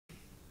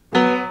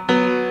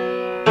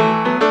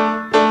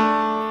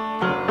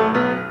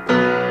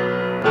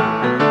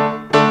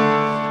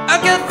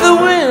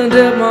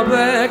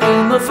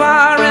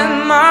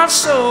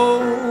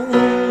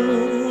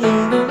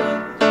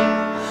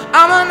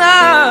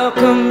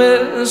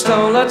alchemist,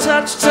 all I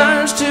touch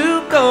turns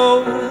to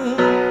gold.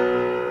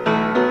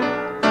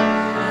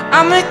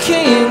 I'm a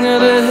king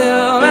of the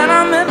hill, and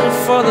I'm in it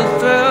for the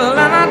thrill,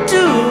 and I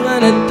do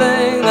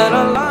anything that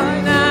I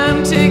like.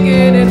 I'm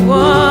taking it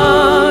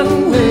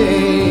one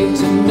way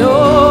to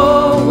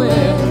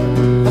nowhere,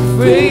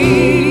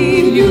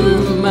 afraid you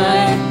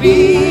might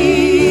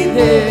be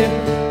there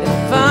and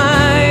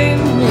find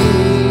me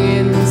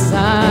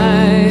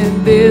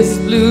inside this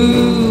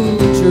blue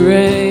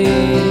train.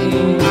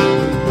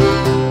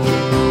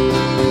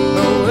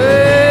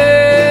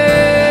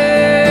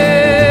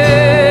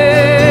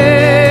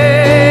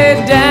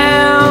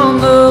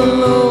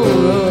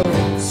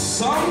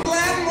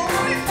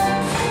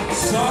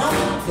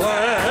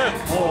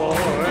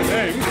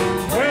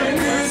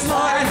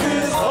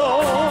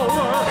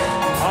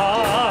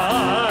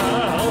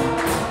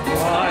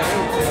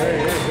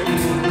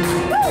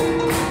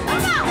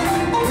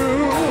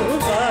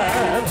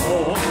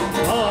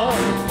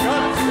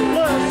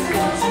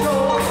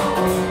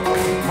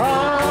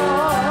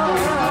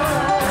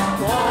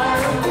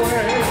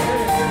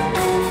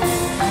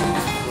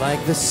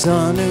 The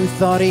son who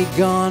thought he'd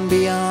gone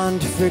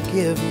beyond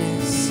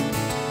forgiveness,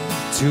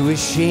 too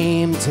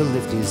ashamed to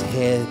lift his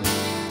head.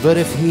 But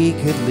if he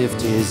could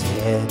lift his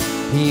head,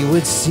 he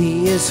would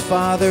see his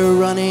father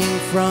running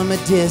from a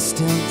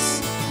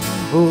distance.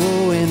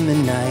 Oh, in the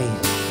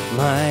night,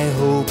 my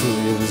hope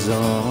lives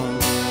on.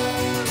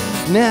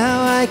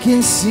 Now I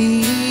can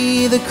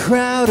see the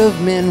crowd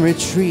of men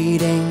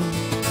retreating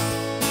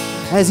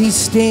as he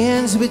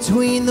stands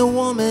between the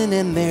woman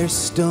and their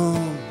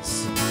stones.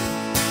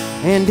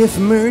 And if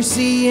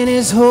mercy in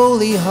his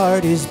holy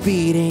heart is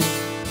beating,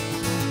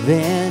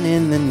 then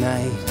in the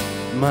night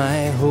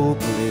my hope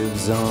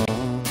lives on.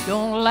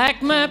 Don't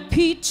like my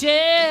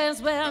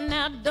peaches? Well,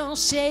 now don't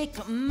shake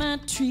my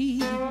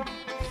tree.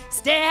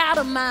 Stay out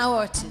of my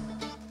orchard,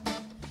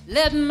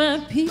 let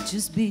my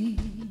peaches be.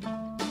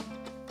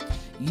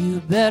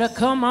 You better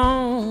come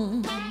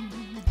on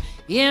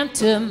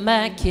into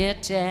my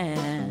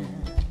kitchen,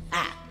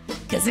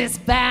 'cause it's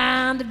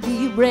bound to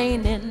be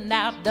raining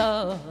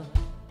outdoors.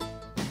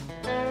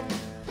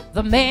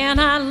 The man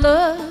I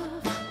love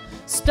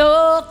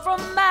stole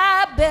from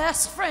my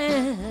best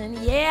friend.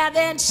 Yeah,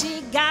 then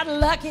she got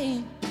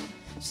lucky,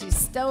 she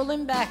stole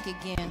him back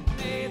again.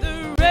 May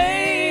the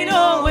rain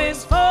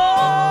always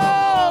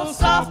fall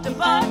soft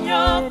upon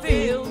your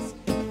fields,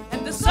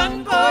 and the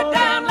sun pour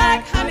down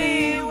like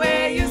honey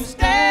where you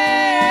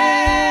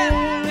stand.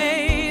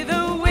 May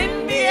the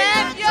wind be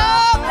at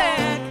your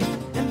back,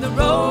 and the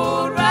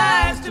road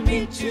rise to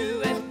meet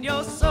you, and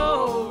your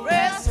soul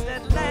rest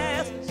at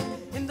last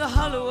in the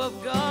hollow of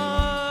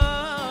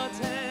God's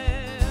hand.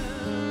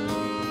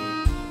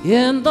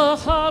 In the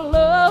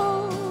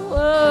hollow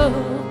of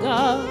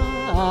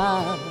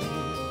God's